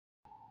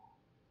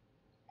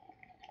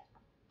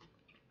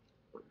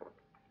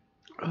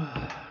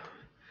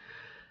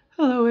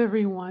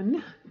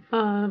everyone.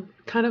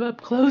 Kind of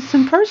up close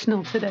and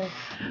personal today.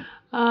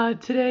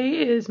 Today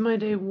is my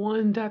day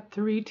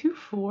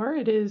 1.324.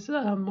 It is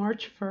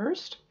March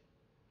 1st.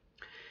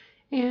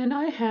 And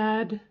I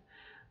had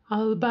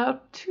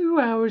about 2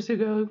 hours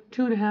ago,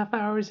 2.5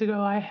 hours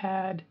ago, I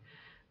had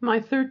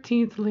my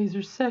 13th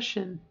laser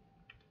session.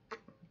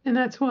 And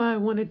that's why I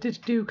wanted to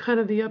do kind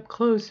of the up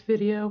close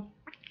video.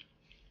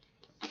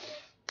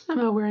 I'm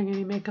not wearing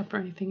any makeup or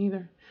anything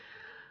either.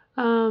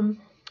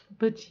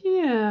 But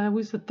yeah, it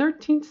was the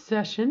 13th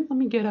session. Let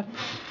me get up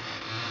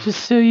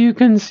just so you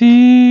can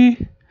see.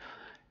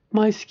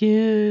 My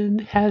skin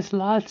has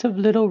lots of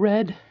little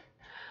red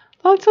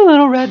bumps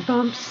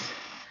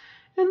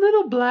and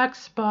little black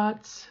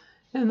spots,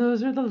 and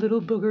those are the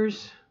little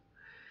boogers.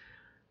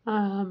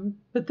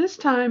 But this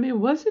time it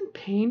wasn't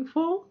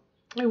painful.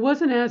 It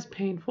wasn't as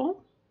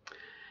painful.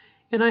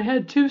 And I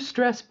had 2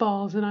 stress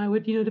balls, and I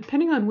would,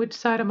 depending on which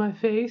side of my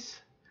face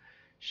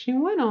she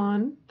went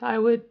on, I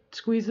would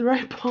squeeze the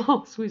right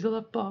ball, squeeze the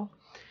left ball,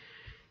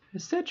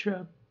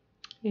 etc.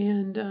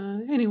 And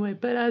anyway,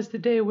 but as the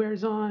day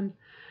wears on,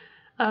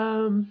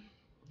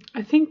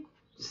 I think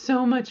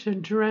so much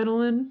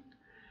adrenaline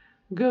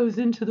goes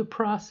into the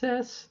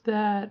process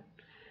that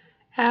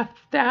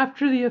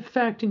after the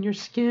effect and your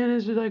skin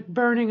is like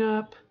burning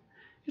up,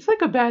 it's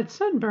like a bad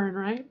sunburn,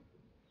 right?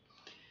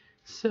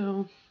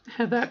 So I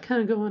have that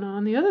kind of going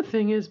on. The other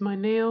thing is my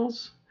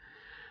nails.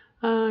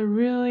 I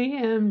really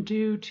am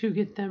due to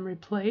get them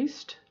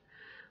replaced,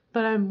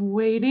 but I'm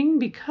waiting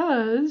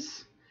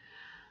because,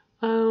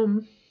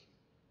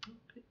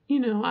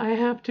 I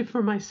have to,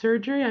 for my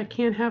surgery, I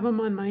can't have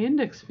them on my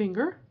index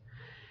finger.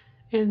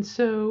 And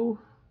so,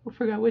 I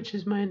forgot which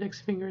is my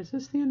index finger. Is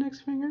this the index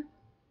finger?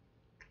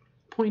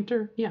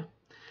 Pointer? Yeah.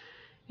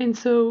 And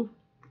so,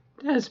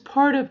 as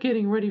part of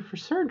getting ready for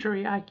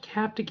surgery, I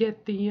have to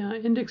get the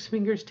index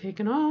fingers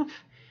taken off.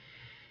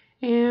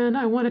 And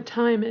I want to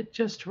time it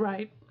just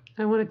right.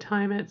 I want to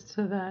time it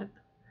so that,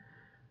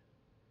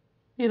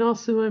 and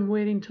also I'm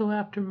waiting till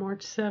after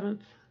March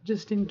 7th,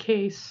 just in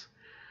case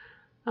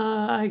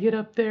I get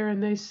up there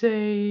and they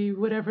say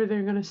whatever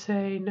they're going to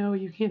say, no,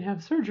 you can't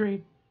have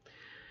surgery.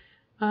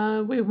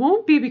 It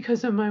won't be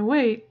because of my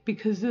weight,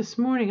 because this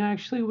morning I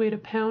actually weighed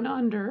 1 pound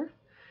under,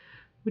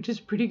 which is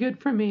pretty good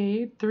for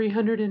me,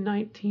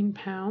 319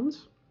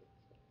 pounds.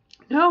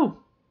 No,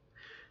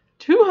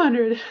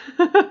 200.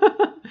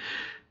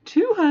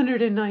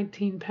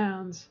 219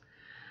 pounds.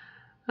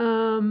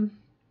 And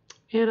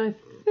I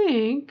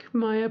think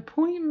my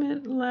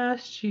appointment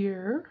last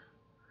year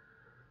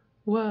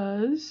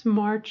was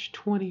March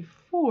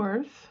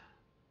 24th,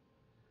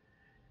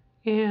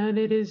 and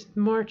it is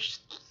March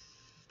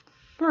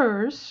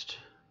 1st.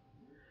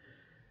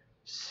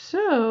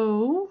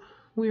 So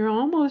we're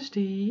almost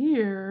a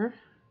year.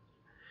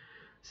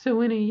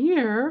 So in a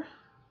year,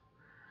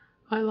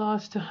 I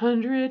lost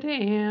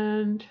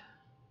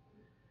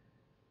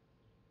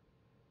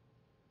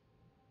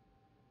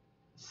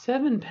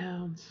 107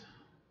 pounds.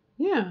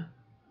 Yeah,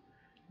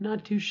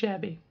 not too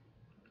shabby.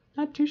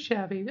 Not too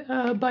shabby.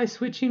 By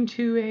switching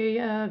to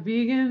a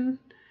vegan.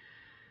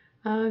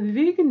 The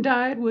vegan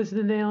diet was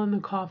the nail in the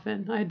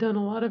coffin. I had done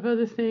a lot of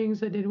other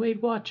things. I did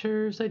Weight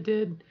Watchers. I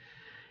did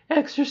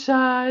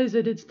exercise.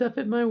 I did stuff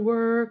at my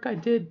work. I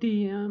did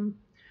the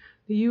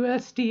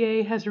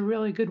USDA has a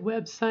really good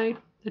website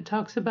that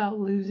talks about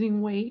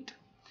losing weight.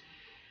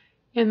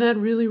 And that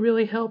really,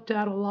 really helped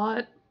out a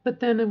lot. But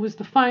then it was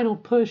the final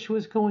push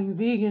was going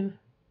vegan.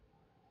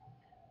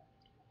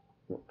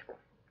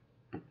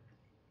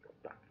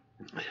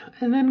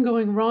 And then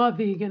going raw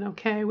vegan,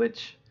 okay,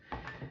 which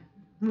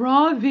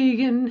raw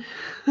vegan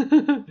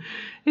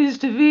is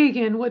to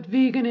vegan what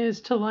vegan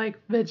is to like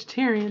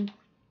vegetarian.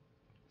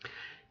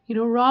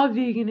 Raw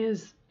vegan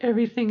is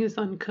everything is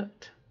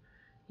uncooked.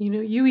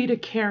 You eat a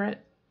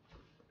carrot.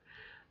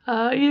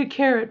 Eat a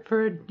carrot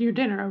for your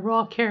dinner, a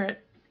raw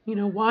carrot.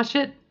 Wash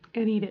it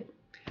and eat it.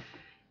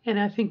 And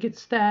I think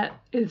it's the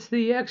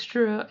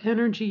extra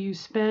energy you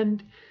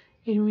spend,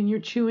 and when you're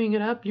chewing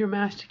it up, you're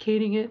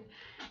masticating it,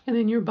 and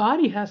then your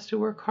body has to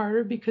work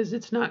harder because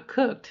it's not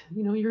cooked.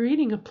 You're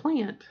eating a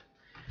plant.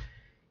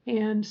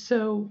 And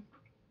so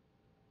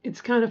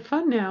it's kind of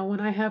fun now when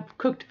I have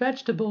cooked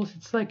vegetables,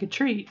 it's like a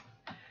treat.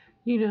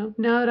 Now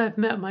that I've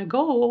met my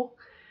goal,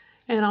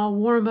 and I'll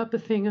warm up a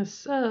thing of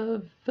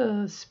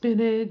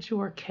spinach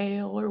or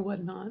kale or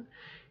whatnot,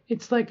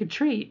 it's like a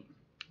treat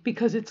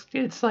because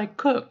it's like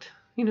cooked.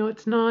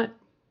 It's not.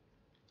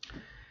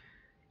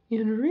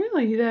 And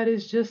really, that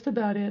is just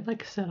about it.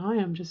 Like I said, I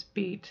am just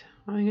beat.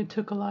 I think it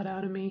took a lot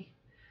out of me.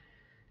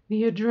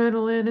 The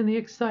adrenaline and the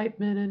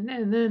excitement.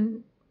 And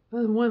then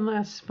one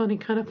last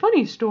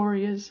funny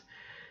story is,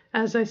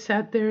 as I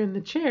sat there in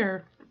the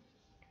chair,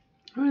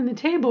 or in the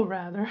table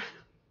rather,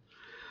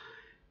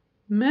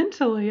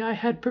 mentally I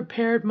had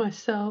prepared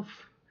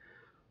myself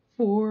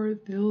for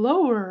the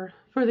electrode.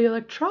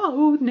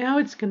 Oh, now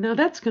that's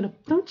gonna,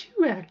 don't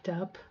you act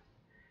up,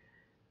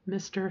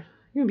 mister.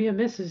 You're gonna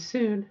be a Mrs.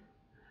 soon.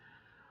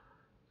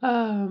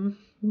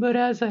 But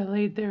as I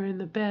laid there in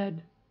the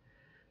bed,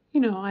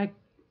 I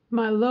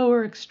my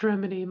lower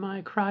extremity,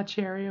 my crotch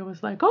area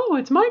was like, oh,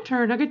 it's my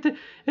turn. I get to,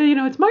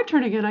 it's my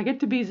turn again. I get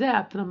to be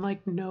zapped. And I'm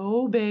like,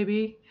 no,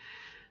 baby.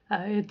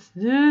 It's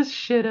this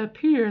shit up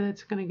here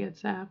that's going to get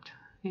zapped.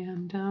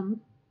 And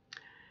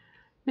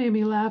made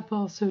me laugh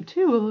also,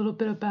 too, a little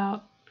bit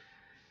about,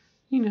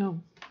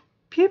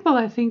 people,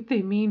 I think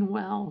they mean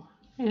well.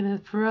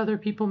 And for other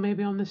people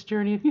maybe on this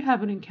journey, if you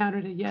haven't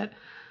encountered it yet,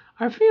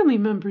 our family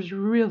members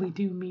really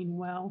do mean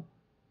well,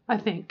 I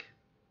think,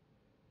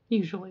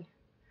 usually.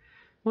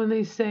 When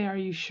they say, are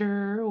you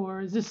sure?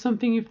 Or is this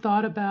something you've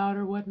thought about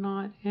or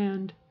whatnot?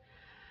 And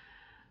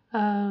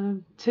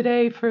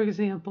today, for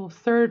example,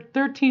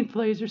 13th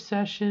laser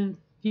session,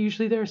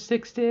 usually they're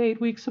 6 to 8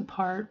 weeks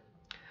apart.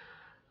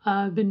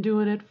 I've been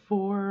doing it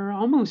for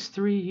almost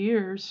 3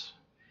 years.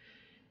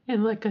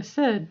 And like I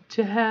said,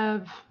 to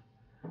have,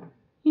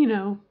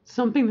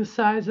 something the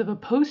size of a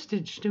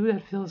postage stamp,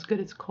 that feels good,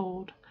 it's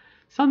cold.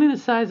 Something the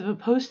size of a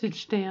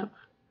postage stamp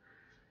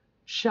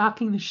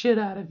shocking the shit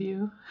out of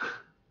you.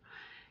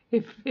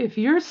 If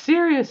you're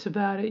serious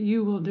about it,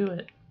 you will do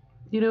it.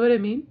 You know what I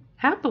mean?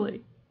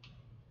 Happily.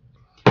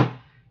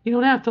 You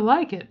don't have to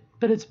like it,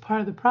 but it's part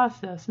of the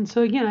process. And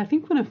so again, I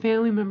think when a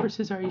family member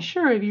says, are you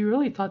sure? Have you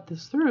really thought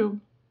this through?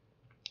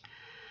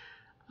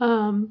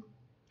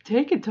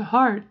 Take it to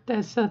heart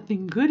as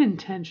something good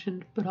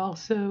intentioned, but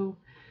also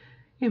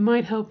it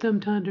might help them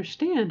to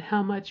understand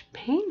how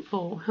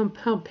painful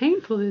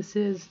this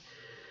is.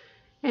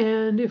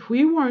 And if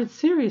we weren't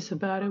serious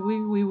about it,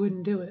 we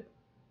wouldn't do it.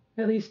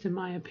 At least in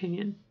my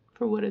opinion,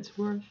 for what it's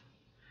worth.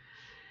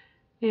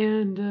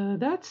 And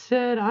that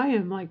said, I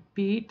am like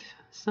beat,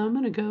 so I'm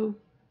gonna go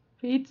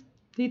eat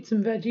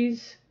some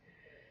veggies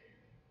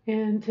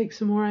and take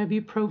some more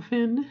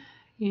ibuprofen,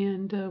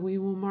 and we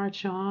will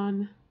march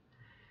on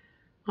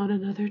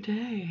another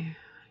day.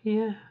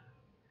 Yeah.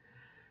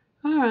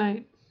 All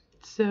right.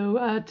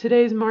 So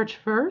today's March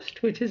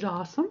 1st, which is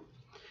awesome.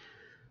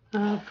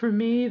 For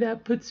me,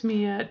 that puts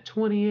me at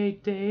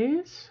 28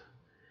 days.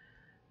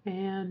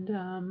 And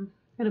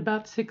in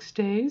about 6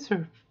 days,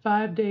 or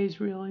 5 days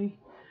really,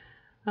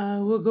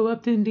 we'll go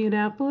up to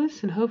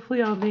Indianapolis, and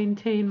hopefully I'll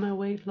maintain my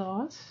weight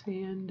loss,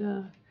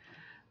 and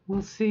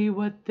we'll see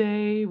what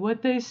they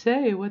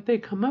say, what they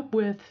come up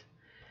with.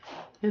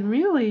 And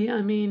really,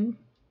 I mean,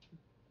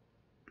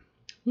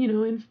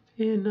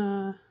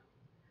 in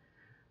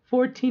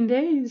 14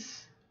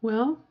 days,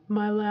 well,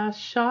 my last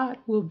shot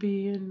will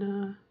be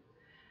in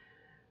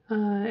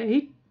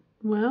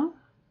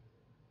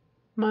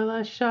my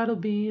last shot will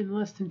be in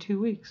less than 2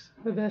 weeks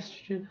of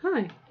estrogen.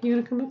 Hi, you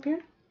gonna come up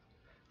here?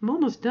 I'm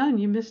almost done.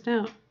 You missed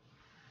out.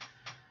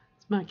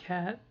 It's my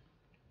cat.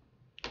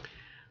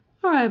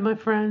 All right, my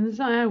friends,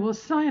 I will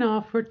sign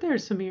off for,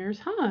 there's some ears.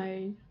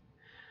 Hi.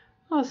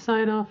 I'll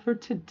sign off for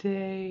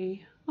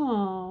today.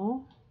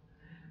 Oh,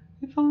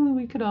 if only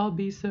we could all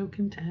be so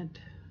content.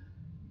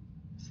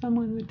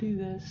 Someone would do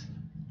this.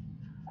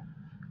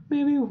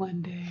 Maybe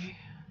one day.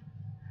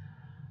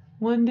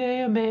 One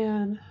day a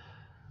man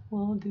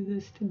will do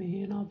this to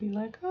me, and I'll be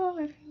like, oh,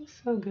 I feel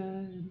so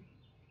good.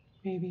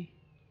 Maybe.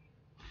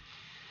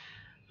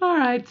 All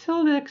right,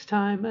 till next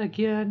time.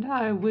 Again,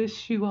 I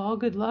wish you all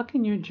good luck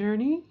in your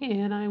journey,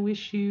 and I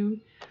wish you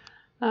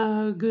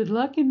good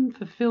luck in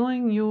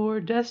fulfilling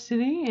your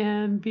destiny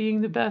and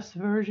being the best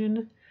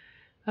version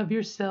of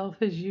yourself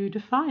as you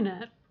define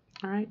it.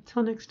 All right,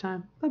 till next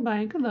time. Bye-bye,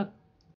 and good luck.